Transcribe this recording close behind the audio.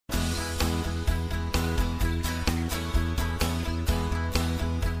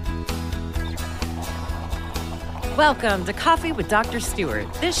Welcome to Coffee with Dr. Stewart.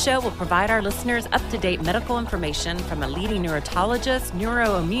 This show will provide our listeners up-to-date medical information from a leading neurologist,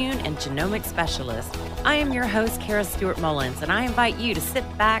 neuroimmune, and genomic specialist. I am your host, Kara Stewart Mullins, and I invite you to sit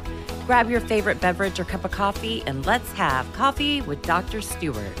back, grab your favorite beverage or cup of coffee, and let's have Coffee with Dr.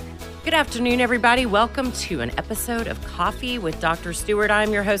 Stewart. Good afternoon, everybody. Welcome to an episode of Coffee with Dr. Stewart.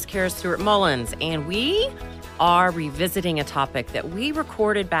 I'm your host, Kara Stewart Mullins, and we are revisiting a topic that we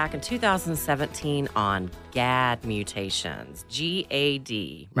recorded back in 2017 on GAD mutations,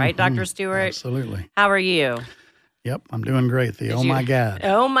 G-A-D, right, Dr. Stewart? Absolutely. How are you? Yep, I'm doing great. My GAD.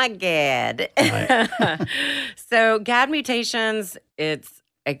 Oh, my GAD. Right. So GAD mutations, it's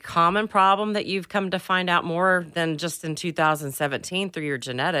a common problem that you've come to find out more than just in 2017 through your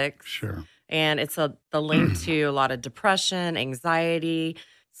genetics. Sure. And it's the link to a lot of depression, anxiety,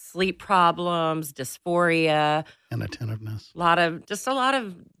 sleep problems, dysphoria, Inattentiveness. a lot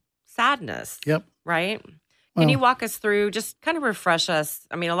of sadness. Yep. Right? Well, Can you walk us through, just kind of refresh us?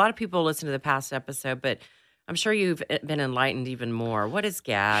 I mean, a lot of people listen to the past episode, but I'm sure you've been enlightened even more. What is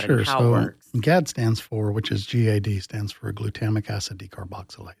GAD sure. and how So it works? GAD stands for, which is GAD, stands for glutamic acid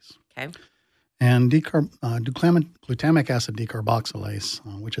decarboxylase. Okay. And glutamic acid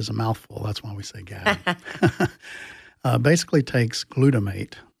decarboxylase, which is a mouthful, that's why we say GAD, basically takes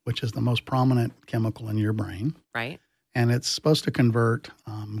glutamate, which is the most prominent chemical in your brain. Right. And it's supposed to convert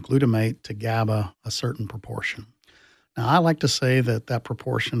glutamate to GABA a certain proportion. Now, I like to say that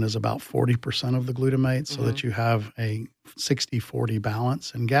proportion is about 40% of the glutamate so that you have a 60-40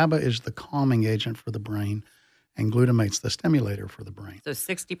 balance. And GABA is the calming agent for the brain, and glutamate's the stimulator for the brain. So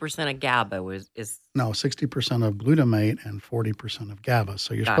 60% of GABA is No, 60% of glutamate and 40% of GABA.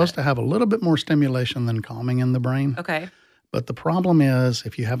 So you're Got supposed it. to have a little bit more stimulation than calming in the brain. okay. But the problem is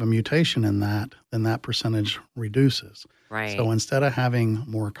if you have a mutation in that, then that percentage reduces. Right. So instead of having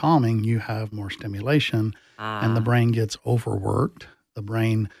more calming, you have more stimulation, and the brain gets overworked. The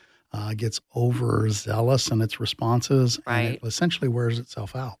brain gets overzealous in its responses, and it essentially wears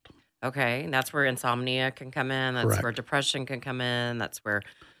itself out. Okay. And that's where insomnia can come in. That's Correct. where depression can come in. That's where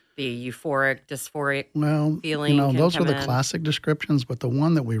the euphoric, dysphoric Well, feeling can those are come the in. classic descriptions, but the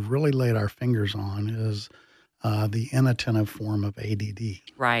one that we've really laid our fingers on is the inattentive form of ADD.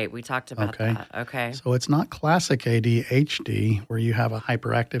 Right. We talked about Okay. that. Okay. So it's not classic ADHD where you have a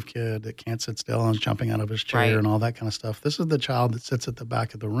hyperactive kid that can't sit still and is jumping out of his chair Right. and all that kind of stuff. This is the child that sits at the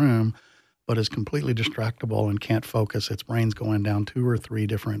back of the room but is completely distractible and can't focus. Its brain's going down 2 or 3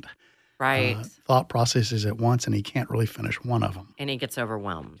 different Right. thought processes at once, and he can't really finish one of them. And he gets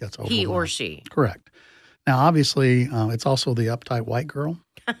overwhelmed. Gets He or overwhelmed. she. Correct. Now, obviously, it's also the uptight white girl,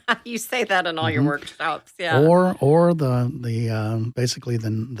 You say that in all your workshops. Yeah. or the basically the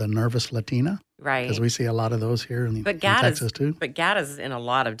nervous Latina, right. because we see a lot of those here in But GAD Texas too. But GAD is in a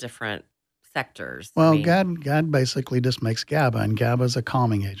lot of different sectors. Well, I mean, GAD basically just makes GABA, and GABA is a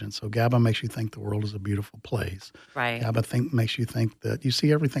calming agent. So GABA makes you think the world is a beautiful place. right. GABA makes you think that you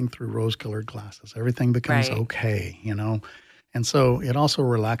see everything through rose-colored glasses. Everything becomes Right. okay, And so it also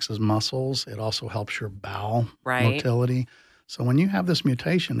relaxes muscles. It also helps your bowel Right. motility. So when you have this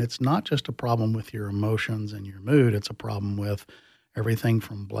mutation, it's not just a problem with your emotions and your mood. It's a problem with everything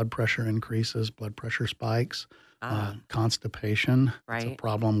from blood pressure increases, blood pressure spikes, constipation. It's a Right.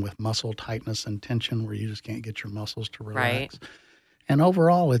 problem with muscle tightness and tension where you just can't get your muscles to relax. Right. And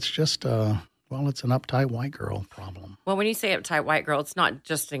overall, it's just, it's an uptight white girl problem. Well, when you say uptight white girl, it's not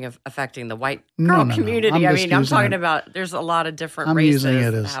just affecting the white No, girl no, no. community. I'm I just mean, I'm using talking it- about there's a lot of different I'm races using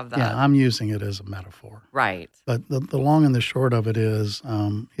it that as have that. I'm using it as a metaphor. Right. But the long and the short of it is,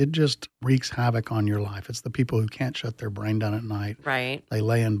 it just wreaks havoc on your life. It's the people who can't shut their brain down at night. Right. They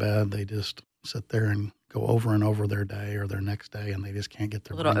lay in bed, they just sit there and go over and over their day or their next day, and they just can't get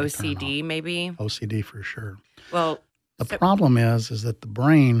their A little brain to turn OCD, maybe. off. OCD for sure. Well, The so- problem is that the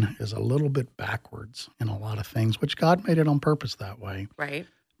brain is a little bit backwards in a lot of things, which God made it on purpose that way. right.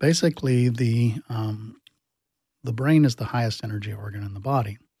 Basically, the brain is the highest energy organ in the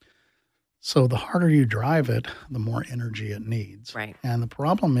body. So the harder you drive it, the more energy it needs. Right. And the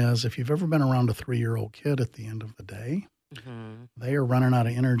problem is, if you've ever been around a 3-year-old kid at the end of the day, hmm they are running out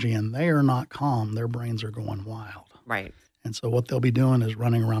of energy and they are not calm. Their brains are going wild. Right. And so what they'll be doing is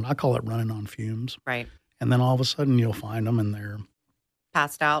running around. I call it running on fumes. Right. And then all of a sudden you'll find them and they're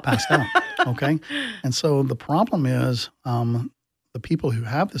Passed out. passed out. Okay. And so the problem is the people who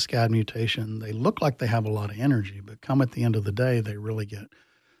have the SCAD mutation, they look like they have a lot of energy, but come at the end of the day, they really get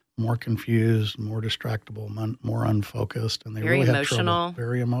more confused, more distractible, more unfocused, and they Very really have emotional. trouble.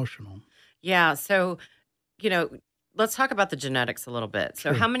 Very emotional. Yeah. So, let's talk about the genetics a little bit.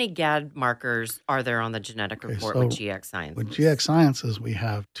 So, Sure. how many GAD markers are there on the genetic report with so GX Sciences? With GX Sciences, we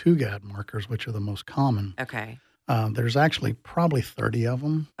have 2 GAD markers, which are the most common. Okay. There's actually probably 30 of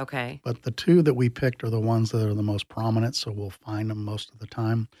them, Okay. but the two that we picked are the ones that are the most prominent, so we'll find them most of the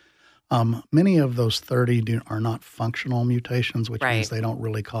time. Many of those 30 are not functional mutations, which means Right. they don't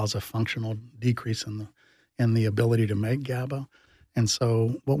really cause a functional decrease in the ability to make GABA. And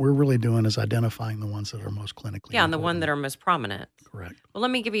so what we're really doing is identifying the ones that are most clinically Yeah, and the one important. that are most prominent. Correct. Well,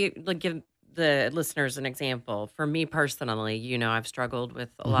 let me give the listeners an example. For me personally, I've struggled with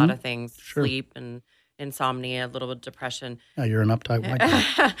a lot of things, Sure. sleep and insomnia, a little bit of depression. Yeah, you're an uptight white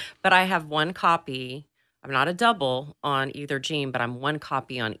guy. But I have one copy. I'm not a double on either gene, but I'm one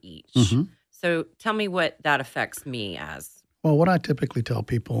copy on each. Mhm. So tell me what that affects me as. Well, what I typically tell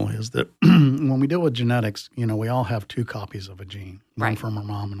people is that when we deal with genetics, we all have two copies of a gene, one Right. from our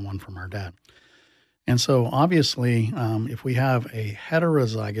mom and one from our dad. And so obviously, if we have a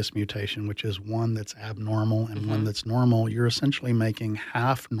heterozygous mutation, which is one that's abnormal and one that's normal, you're essentially making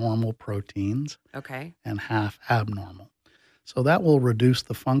half normal proteins Okay. and half abnormal. So that will reduce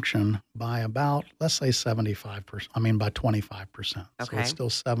the function by about, let's say 75%, by 25%. So Okay. it's still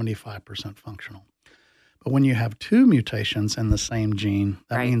 75% functional. But when you have two mutations in the same gene,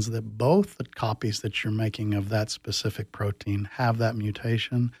 that Right. means that both the copies that you're making of that specific protein have that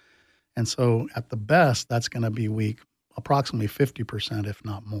mutation. And so at the best, that's going to be weak, approximately 50%, if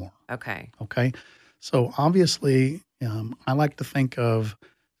not more. Okay. Okay. So obviously, I like to think of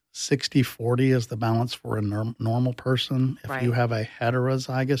 60-40 as the balance for a normal person. If Right. you have a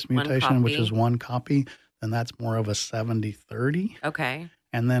heterozygous One mutation, which copy. is one copy, then that's more of a 70-30. Okay.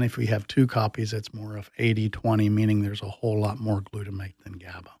 And then if we have two copies, it's more of 80-20, meaning there's a whole lot more glutamate than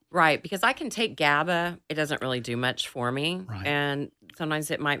GABA. Right, because I can take GABA. It doesn't really do much for me. Right. And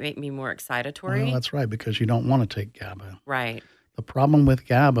sometimes it might make me more excitatory. Well, that's right, because you don't want to take GABA. Right. The problem with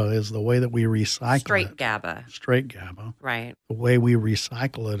GABA is the way that we recycle Straight it. GABA. Straight GABA. Right. The way we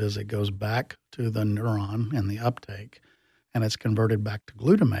recycle it is it goes back to the neuron and the uptake, and it's converted back to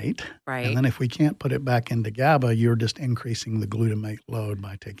glutamate. Right. And then if we can't put it back into GABA, you're just increasing the glutamate load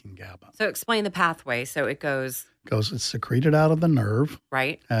by taking GABA. So explain the pathway. So it goes, It's secreted out of the nerve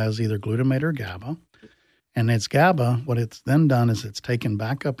right? as either glutamate or GABA. And it's GABA. What it's then done is it's taken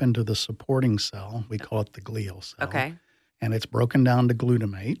back up into the supporting cell. We call it the glial cell. Okay. And it's broken down to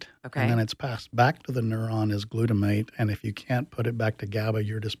glutamate. Okay. And then it's passed back to the neuron as glutamate. And if you can't put it back to GABA,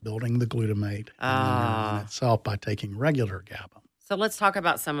 you're just building the glutamate in the neuron itself by taking regular GABA. So let's talk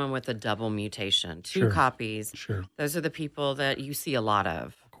about someone with a double mutation, two Sure. copies. Sure, Those are the people that you see a lot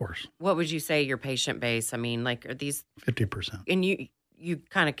of. of course, What would you say your patient base? I mean, like, are these, 50%. and you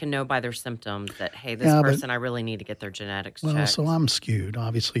kind of can know by their symptoms that, hey, this Yeah, but- person, I really need to get their genetics Well, checked. so I'm skewed.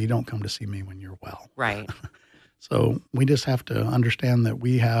 Obviously, you don't come to see me when you're well. Right. So we just have to understand that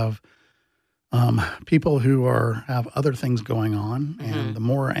we have people who have other things going on, and the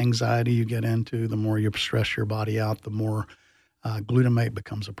more anxiety you get into, the more you stress your body out, the more glutamate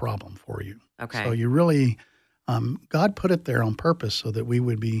becomes a problem for you. Okay. So you really, God put it there on purpose so that we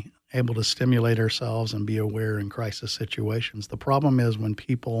would be able to stimulate ourselves and be aware in crisis situations. The problem is when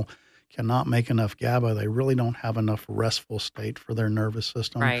people cannot make enough GABA, they really don't have enough restful state for their nervous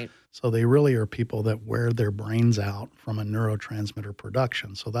system. Right. So they really are people that wear their brains out from a neurotransmitter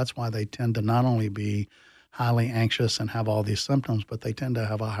production. So that's why they tend to not only be highly anxious and have all these symptoms, but they tend to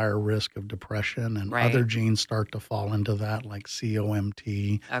have a higher risk of depression, and Right. other genes start to fall into that, like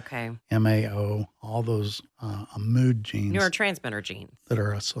COMT, Okay. MAO, all those mood genes Neurotransmitter genes.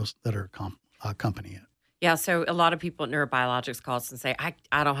 that accompany it. Yeah, so a lot of people at Neurobiologics call us and say,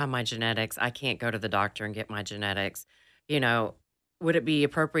 I don't have my genetics. I can't go to the doctor and get my genetics. Would it be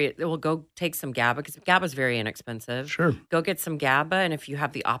appropriate? Well, go take some GABA, because GABA is very inexpensive. Sure. Go get some GABA, and if you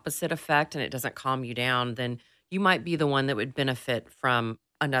have the opposite effect and it doesn't calm you down, then you might be the one that would benefit from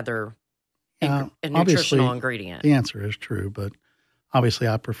another Yeah, a obviously, nutritional ingredient. The answer is true, but obviously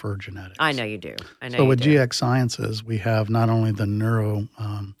I prefer genetics. I know you do. I know So you with do. GX Sciences, we have not only the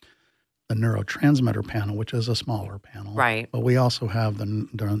neurotransmitter panel, which is a smaller panel, Right. but we also have the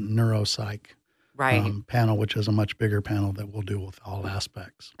neuropsych Right. panel, which is a much bigger panel that will deal with all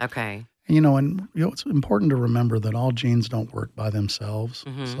aspects. Okay. And it's important to remember that all genes don't work by themselves.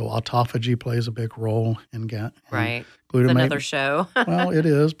 Mhm. So autophagy plays a big role in Right. It's glutamate. another show. Well, it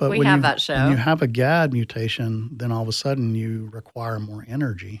is, but We when have you, that show. when you have a GAD mutation, then all of a sudden you require more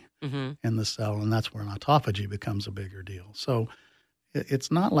energy hmm in the cell, and that's where an autophagy becomes a bigger deal. So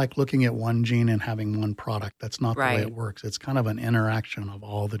it's not like looking at one gene and having one product. That's not the way Right. it works. It's kind of an interaction of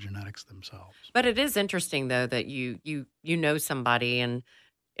all the genetics themselves. But it is interesting, though, that you know somebody and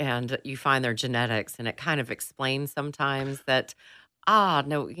you find their genetics, and it kind of explains sometimes that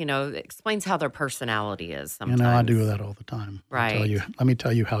no, it explains how their personality is sometimes. I do that all the time. Right. Let me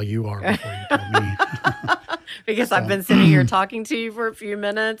tell you how you are before you tell me. because I've been sitting here talking to you for a few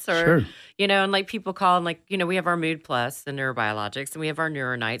minutes or, Sure. and like people call and like, we have our Mood Plus, the neurobiologics, and we have our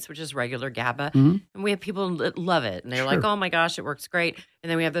Neuronites, which is regular GABA. Hmm. And we have people that love it. And they're like, Sure. oh my gosh, it works great. And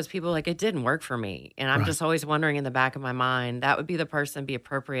then we have those people like, it didn't work for me. And I'm Right. just always wondering in the back of my mind, that would be the person be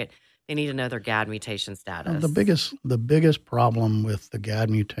appropriate. They need to know their GAD mutation status. The biggest problem with the GAD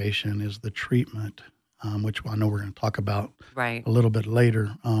mutation is the treatment, which I know we're going to talk about Right. a little bit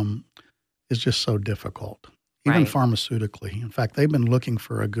later, is just so difficult, even Right. pharmaceutically. In fact, they've been looking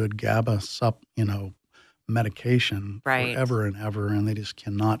for a good GABA medication Right. forever and ever, and they just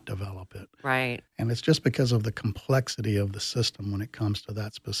cannot develop it. Right. And it's just because of the complexity of the system when it comes to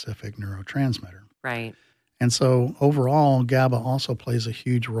that specific neurotransmitter. Right. And so overall, GABA also plays a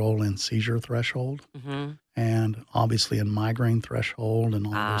huge role in seizure threshold Mm-hmm. and obviously in migraine threshold and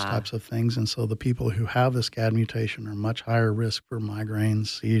all those types of things. And so the people who have this GAD mutation are much higher risk for migraines,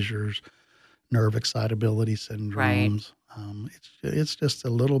 seizures, nerve excitability syndromes. It's just a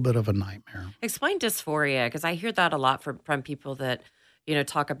little bit of a nightmare. Explain dysphoria, because I hear that a lot from people that,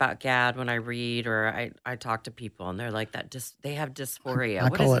 talk about GAD when I read or I talk to people and they're like they have dysphoria. I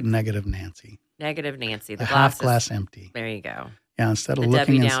What call is it negative Nancy. Negative Nancy. The The half glasses. glass empty. There you go. Yeah, instead of The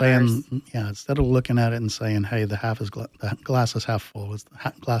looking Debbie and Downers. saying, instead of looking at it and saying, hey, the glass is half full,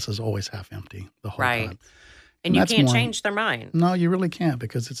 glass is always half empty the whole Right. time. And you that's can't more- change their mind. No, you really can't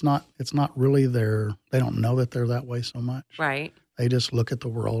because it's not really they don't know that they're that way so much. Right. They just look at the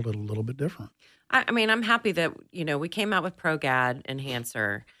world a little bit different. I mean, I'm happy that, we came out with ProGAD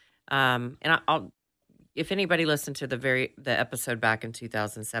Enhancer. And I'll, if anybody listened to the episode back in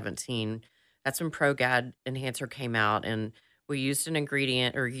 2017, that's when ProGAD Enhancer came out and we used an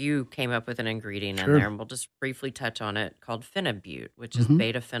ingredient, or you came up with an ingredient in Sure. there, and we'll just briefly touch on it, called Phenibut, which is Mhm.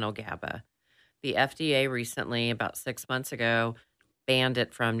 beta-phenyl GABA. The FDA recently, about 6 months ago, banned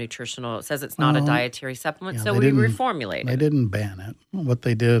it from nutritional. It says it's not a Well, dietary supplement, yeah, so they we didn't- reformulated. They didn't ban it. What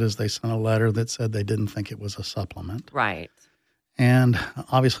they did is they sent a letter that said they didn't think it was a supplement. Right. And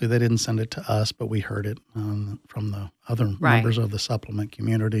obviously they didn't send it to us, but we heard it from the other Right. members of the supplement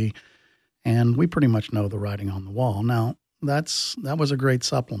community. And we pretty much know the writing on the wall. Now, that was a great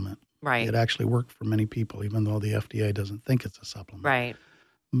supplement. Right. It actually worked for many people, even though the FDA doesn't think it's a supplement. Right.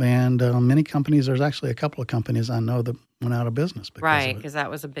 And many companies, there's actually a couple of companies I know that went out of business because Right. of it. Because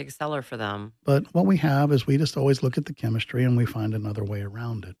that was a big seller for them. But what we have is we just always look at the chemistry and we find another way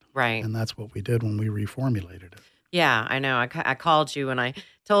around it. Right. And that's what we did when we reformulated it. Yeah, I know. I called you and I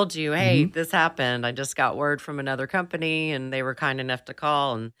told you, hey, Mm-hmm. this happened. I just got word from another company and they were kind enough to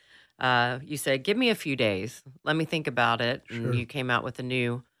call. And you said, give me a few days. Let me think about it. Sure. And you came out with a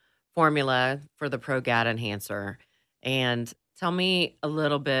new formula for the ProGAD Enhancer. And tell me a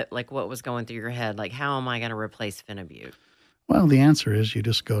little bit like what was going through your head. Like, how am I going to replace Phenibut? Well, the answer is you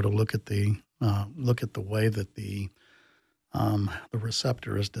just go to look at the way that the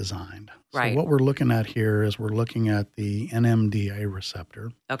receptor is designed. Right. So what we're looking at here is we're looking at the NMDA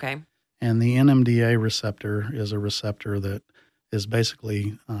receptor. Okay. And the NMDA receptor is a receptor that is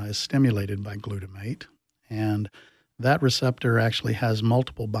basically is stimulated by glutamate. And that receptor actually has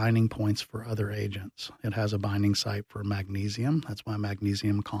multiple binding points for other agents. It has a binding site for magnesium. That's why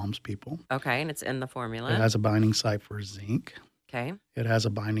magnesium calms people. Okay. And it's in the formula. It has a binding site for zinc. Okay. It has a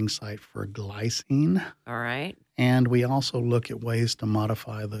binding site for glycine. All right. And we also look at ways to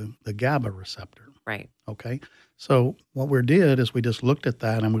modify the GABA receptor. Right. Okay. So what we did is we just looked at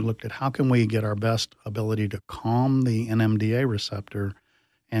that and we looked at how can we get our best ability to calm the NMDA receptor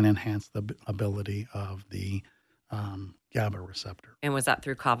and enhance the ability of the GABA receptor. And was that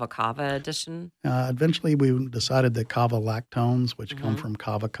through Kava Kava addition? Eventually, we decided that kava lactones, which come from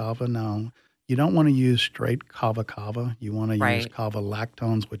kava kava. Now, you don't want to use straight kava kava. You want to use Right. kava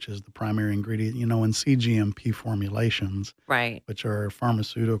lactones, which is the primary ingredient. In CGMP formulations, Right. which are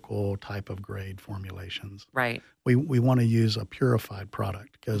pharmaceutical type of grade formulations, Right. we want to use a purified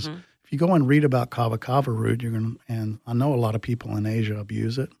product because if you go and read about kava kava root, and I know a lot of people in Asia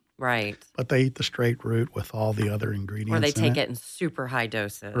abuse it, Right. but they eat the straight root with all the other ingredients. Or they in take it in super high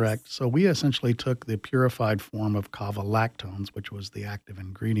doses. Correct. So we essentially took the purified form of kava lactones, which was the active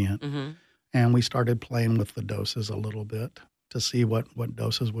ingredient, Mm-hmm. and we started playing with the doses a little bit to see what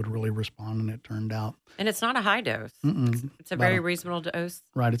doses would really respond, and it turned out And it's not a high dose. It's a about very reasonable dose.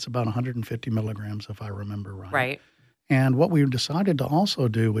 right. It's about 150 milligrams, if I remember right. Right. And what we decided to also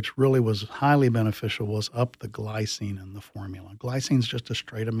do, which really was highly beneficial, was up the glycine in the formula. Glycine is just a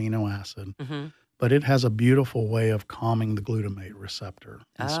straight amino acid, Mm-hmm. but it has a beautiful way of calming the glutamate receptor.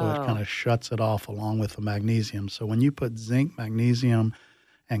 And so it Oh. kind of shuts it off along with the magnesium. So when you put zinc, magnesium,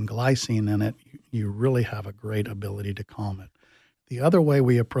 and glycine in it, you really have a great ability to calm it. The other way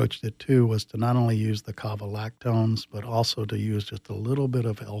we approached it too was to not only use the kavalactones, but also to use just a little bit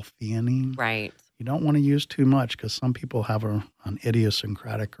of L-theanine. Right. You don't want to use too much because some people have an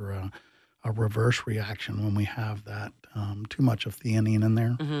idiosyncratic or a reverse reaction when we have that too much of theanine in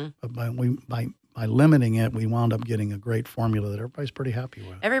there. Mm-hmm. But by limiting it, we wound up getting a great formula that everybody's pretty happy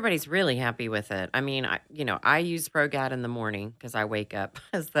with. Everybody's really happy with it. I mean, I use ProGad in the morning because I wake up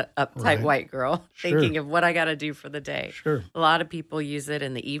as the uptight white girl thinking of what I got to do for the day. Sure. A lot of people use it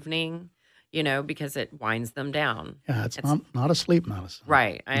in the evening, because it winds them down. Yeah, it's not a sleep medicine.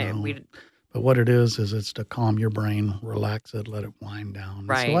 Right. But what it is it's to calm your brain, relax it, let it wind down.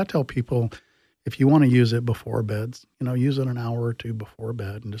 Right. So I tell people, if you want to use it before bed, use it an hour or two before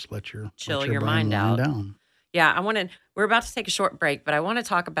bed and just let your brain mind wind down. Yeah, we're about to take a short break, but I want to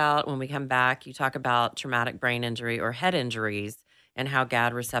talk about, when we come back, you talk about traumatic brain injury or head injuries and how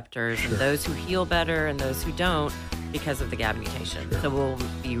GAD receptors and those who heal better and those who don't because of the GAD mutation. Sure. So we'll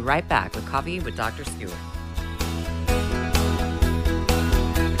be right back with Coffee with Dr. Stewart.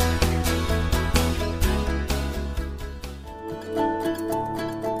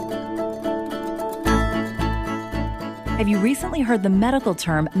 Have you recently heard the medical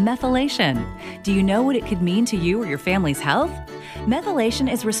term methylation? Do you know what it could mean to you or your family's health?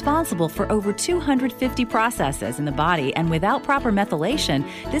 Methylation is responsible for over 250 processes in the body, and without proper methylation,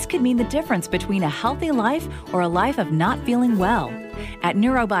 this could mean the difference between a healthy life or a life of not feeling well. At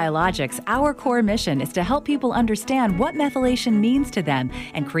Neurobiologics, our core mission is to help people understand what methylation means to them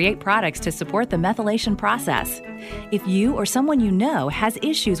and create products to support the methylation process. If you or someone you know has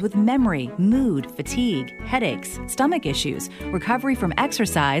issues with memory, mood, fatigue, headaches, stomach issues, recovery from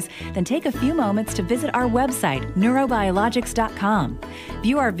exercise, then take a few moments to visit our website, neurobiologics.com.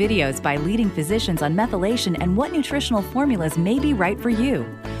 View our videos by leading physicians on methylation and what nutritional formulas may be right for you.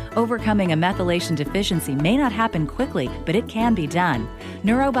 Overcoming a methylation deficiency may not happen quickly, but it can be done.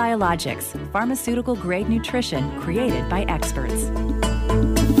 Neurobiologics, pharmaceutical-grade nutrition created by experts.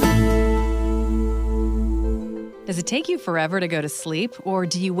 Does it take you forever to go to sleep, or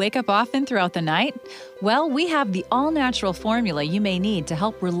do you wake up often throughout the night? Well, we have the all-natural formula you may need to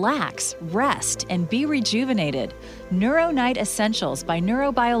help relax, rest, and be rejuvenated. NeuroNight Essentials by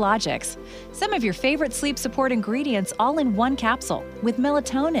Neurobiologics. Some of your favorite sleep support ingredients all in one capsule. With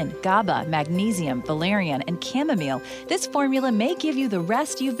melatonin, GABA, magnesium, valerian, and chamomile, this formula may give you the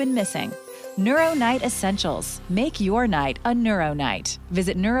rest you've been missing. NeuroNight Essentials. Make your night a NeuroNight.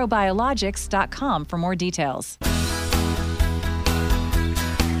 Visit neurobiologics.com for more details.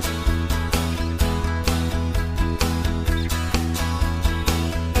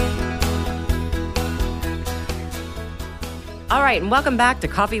 All right, and welcome back to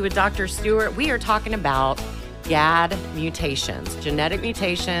Coffee with Dr. Stewart. We are talking about GAD mutations, genetic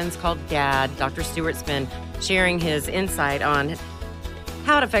mutations called GAD. Dr. Stewart's been sharing his insight on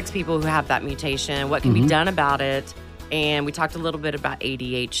how it affects people who have that mutation, what can be done about it. And we talked a little bit about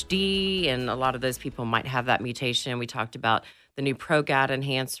ADHD, and a lot of those people might have that mutation. We talked about the new ProGAD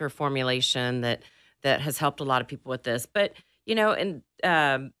enhancer formulation that has helped a lot of people with this. But,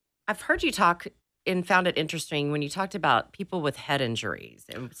 I've heard you talk and found it interesting when you talked about people with head injuries.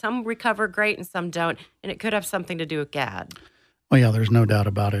 And some recover great and some don't, and it could have something to do with GAD. Well, yeah, there's no doubt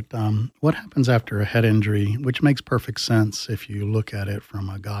about it. What happens after a head injury, which makes perfect sense if you look at it from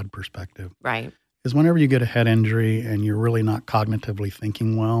a GAD perspective, right, is whenever you get a head injury and you're really not cognitively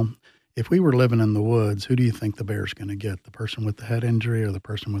thinking well, if we were living in the woods, who do you think the bear's going to get, the person with the head injury or the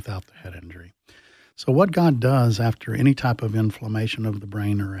person without the head injury? So what GAD does after any type of inflammation of the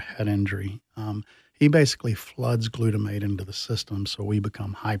brain or a head injury, he basically floods glutamate into the system so we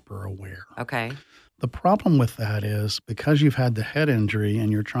become hyper aware. Okay. The problem with that is because you've had the head injury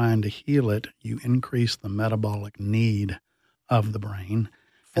and you're trying to heal it, you increase the metabolic need of the brain.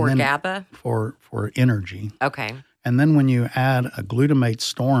 For GABA? For energy. Okay. And then when you add a glutamate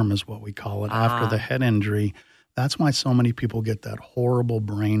storm is what we call it after the head injury, that's why so many people get that horrible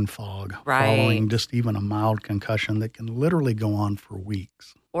brain fog following just even a mild concussion that can literally go on for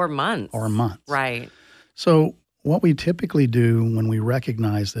weeks. Or months. Right. So what we typically do when we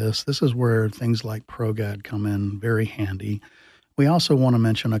recognize this is where things like ProGAD come in very handy. We also want to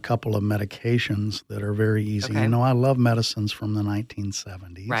mention a couple of medications that are very easy. Okay. I love medicines from the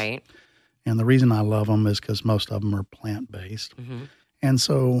 1970s. Right. And the reason I love them is because most of them are plant-based. Mm-hmm. And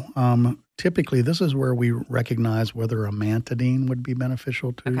so typically this is where we recognize whether amantadine would be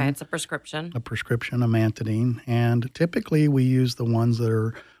beneficial to Okay, it's a prescription. A prescription amantadine. And typically we use the ones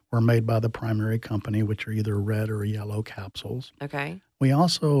that were made by the primary company, which are either red or yellow capsules. Okay. We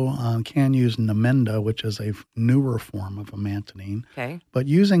also can use Namenda, which is a newer form of amantadine. Okay. But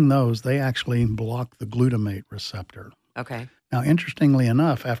using those, they actually block the glutamate receptor. Okay. Now, interestingly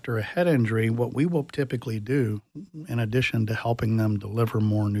enough, after a head injury, what we will typically do, in addition to helping them deliver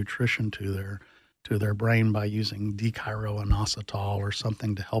more nutrition to their brain by using D-chiroinositol or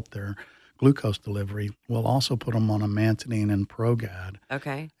something to help their glucose delivery, we'll also put them on amantadine and Progad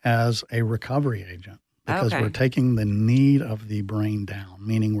as a recovery agent because we're taking the need of the brain down,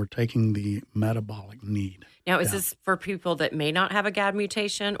 meaning we're taking the metabolic need. Now, is this for people that may not have a GAD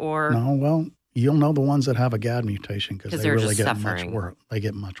mutation or? No, well, you'll know the ones that have a GAD mutation because they really get suffering. much worse. They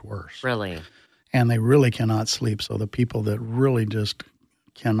get much worse. Really? And they really cannot sleep. So the people that really just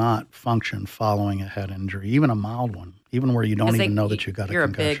cannot function following a head injury, even a mild one, even where you don't even know that you got a concussion.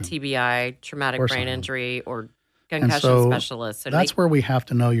 You're a big TBI, traumatic brain injury, or concussion specialist. So that's where we have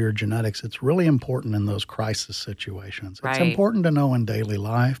to know your genetics. It's really important in those crisis situations. Right. It's important to know in daily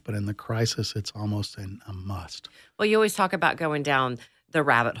life, but in the crisis, it's almost a must. Well, you always talk about going down the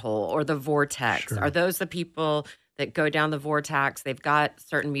rabbit hole or the vortex. Sure. Are those the people that go down the vortex? They've got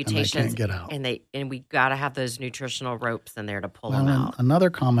certain mutations and they can't get out. And we got to have those nutritional ropes in there to pull them out. Another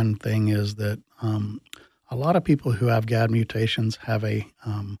common thing is that a lot of people who have GAD mutations have a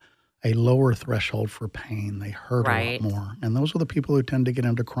lower threshold for pain. They hurt a lot more. And those are the people who tend to get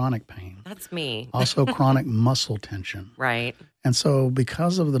into chronic pain. That's me. Also chronic muscle tension. Right. And so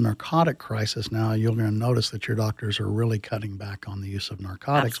because of the narcotic crisis now, you're going to notice that your doctors are really cutting back on the use of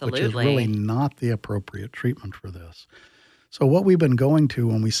narcotics, which is really not the appropriate treatment for this. So what we've been going to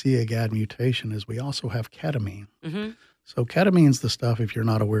when we see a GAD mutation is we also have ketamine. Mm-hmm. So ketamine's the stuff, if you're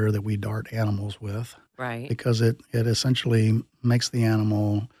not aware, that we dart animals with. Right. Because it essentially makes the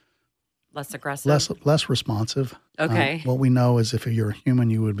animal less aggressive, less responsive. Okay. What we know is if you're a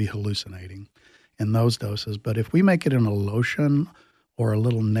human, you would be hallucinating in those doses. But if we make it in a lotion or a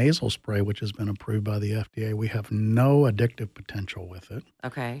little nasal spray, which has been approved by the FDA, we have no addictive potential with it.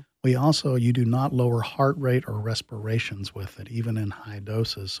 Okay. You do not lower heart rate or respirations with it, even in high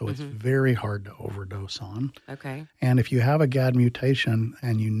doses. So it's very hard to overdose on. Okay. And if you have a GAD mutation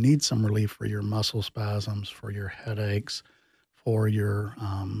and you need some relief for your muscle spasms, for your headaches, for your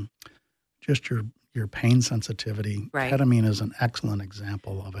just your pain sensitivity, ketamine is an excellent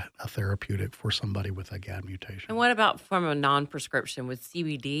example of a therapeutic for somebody with a GAD mutation. And what about from a non-prescription? Would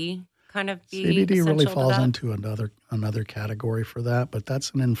CBD kind of be CBD really falls into another category for that, but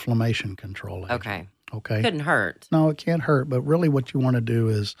that's an inflammation control agent. Okay. Couldn't hurt. No, it can't hurt. But really what you want to do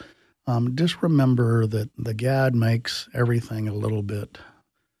is just remember that the GAD makes everything a little bit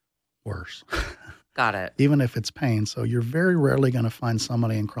worse. Got it. Even if it's pain. So you're very rarely going to find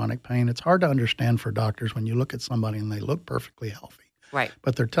somebody in chronic pain. It's hard to understand for doctors when you look at somebody and they look perfectly healthy. Right.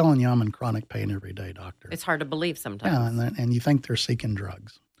 But they're telling you, I'm in chronic pain every day, doctor. It's hard to believe sometimes. Yeah, and you think they're seeking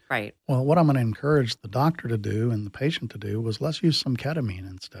drugs. Right. Well, what I'm going to encourage the doctor to do and the patient to do was let's use some ketamine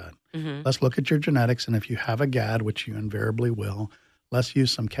instead. Mm-hmm. Let's look at your genetics, and if you have a GAD, which you invariably will, let's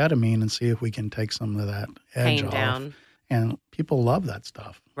use some ketamine and see if we can take some of that edge off. Down. And people love that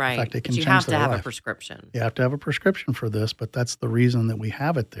stuff. Right. In fact, it can change their life. You have to have a prescription. You have to have a prescription for this, but that's the reason that we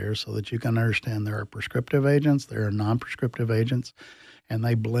have it there so that you can understand there are prescriptive agents, there are non-prescriptive agents, and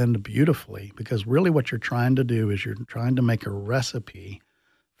they blend beautifully because really what you're trying to do is you're trying to make a recipe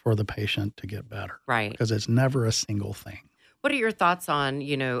for the patient to get better. Right. Because it's never a single thing. What are your thoughts on,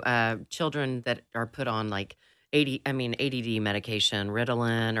 children that are put on like ADD medication,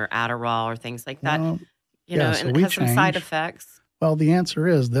 Ritalin or Adderall or things like that? Well, and it has some side effects. Well, the answer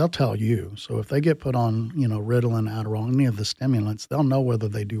is they'll tell you. So if they get put on, Ritalin, Adderall, any of the stimulants, they'll know whether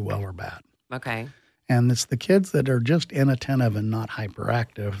they do well or bad. Okay. And it's the kids that are just inattentive and not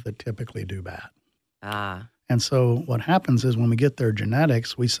hyperactive that typically do bad. Ah. And so what happens is when we get their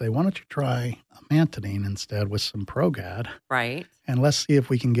genetics, we say, why don't you try amantadine instead with some Progad? Right. And let's see if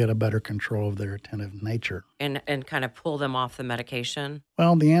we can get a better control of their attentive nature. And kind of pull them off the medication?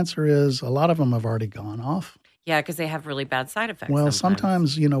 Well, the answer is a lot of them have already gone off. Yeah, because they have really bad side effects. Well,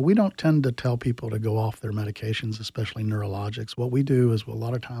 sometimes, we don't tend to tell people to go off their medications, especially neurologics. What we do is a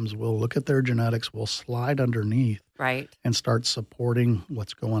lot of times we'll look at their genetics, we'll slide underneath. Right. And start supporting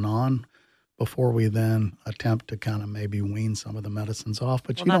what's going on before we then attempt to kind of maybe wean some of the medicines off.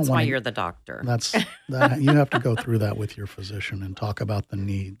 But that's why you're the doctor. You have to go through that with your physician and talk about the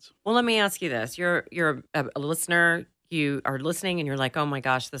needs. Well, let me ask you this. You're a listener. You are listening and you're like, oh my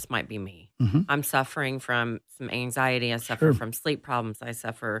gosh, this might be me. Mm-hmm. I'm suffering from some anxiety. I suffer from sleep problems. I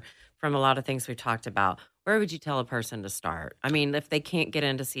suffer from a lot of things we talked about. Where would you tell a person to start? I mean, if they can't get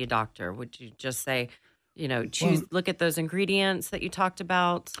in to see a doctor, would you just say, look at those ingredients that you talked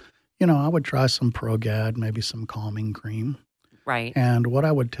about? I would try some Progad, maybe some calming cream. Right. And what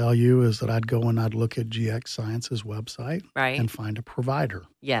I would tell you is that I'd go and I'd look at GX Science's website and find a provider.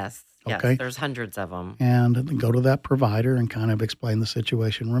 Yes. Okay. Yes, there's hundreds of them. And then go to that provider and kind of explain the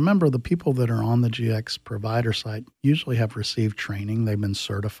situation. Remember, the people that are on the GX provider site usually have received training. They've been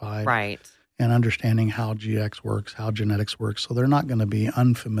certified. Right. And understanding how GX works, how genetics works. So they're not going to be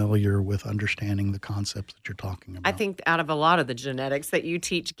unfamiliar with understanding the concepts that you're talking about. I think out of a lot of the genetics that you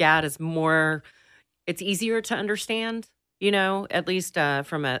teach, GAD is more, it's easier to understand, at least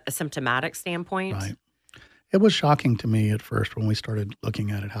from a symptomatic standpoint. Right. It was shocking to me at first when we started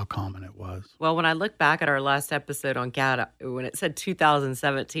looking at it, how common it was. Well, when I look back at our last episode on GAD, when it said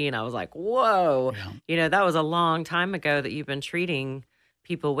 2017, I was like, whoa, that was a long time ago that you've been treating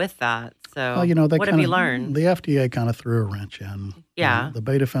people with that. So what have you learned? The FDA kind of threw a wrench in. Yeah. The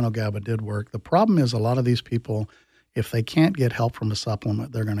beta-phenylGABA did work. The problem is a lot of these people, if they can't get help from a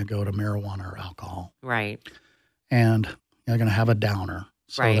supplement, they're going to go to marijuana or alcohol. Right. And they're going to have a downer.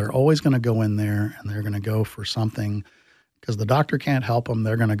 So they're always going to go in there and they're going to go for something because the doctor can't help them.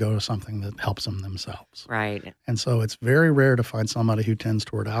 They're going to go to something that helps them themselves. Right. And so it's very rare to find somebody who tends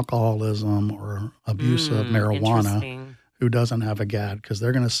toward alcoholism or abuse of marijuana who doesn't have a GAD because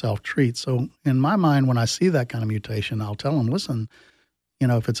they're going to self-treat. So in my mind, when I see that kind of mutation, I'll tell them, listen,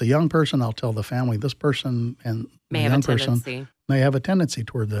 if it's a young person, I'll tell the family, this person and the young person may have a tendency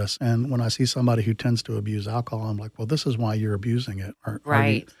toward this. And when I see somebody who tends to abuse alcohol, I'm like, well, this is why you're abusing it.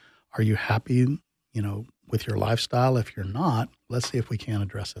 Are you happy, with your lifestyle? If you're not, let's see if we can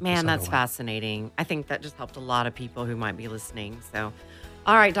address it. Man, that's fascinating. I think that just helped a lot of people who might be listening. So,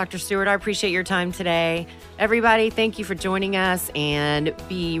 all right, Dr. Stewart, I appreciate your time today. Everybody, thank you for joining us, and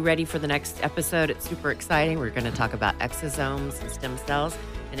be ready for the next episode. It's super exciting. We're going to talk about exosomes and stem cells,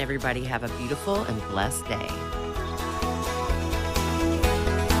 and everybody have a beautiful and blessed day.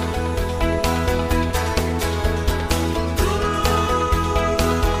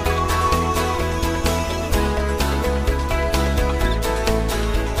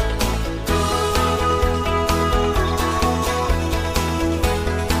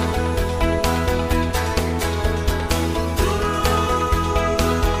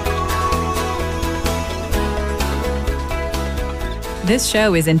 This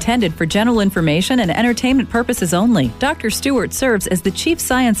show is intended for general information and entertainment purposes only. Dr. Stewart serves as the Chief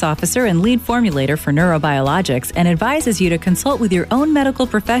Science Officer and lead formulator for Neurobiologics and advises you to consult with your own medical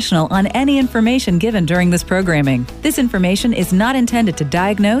professional on any information given during this programming. This information is not intended to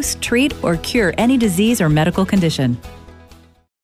diagnose, treat, or cure any disease or medical condition.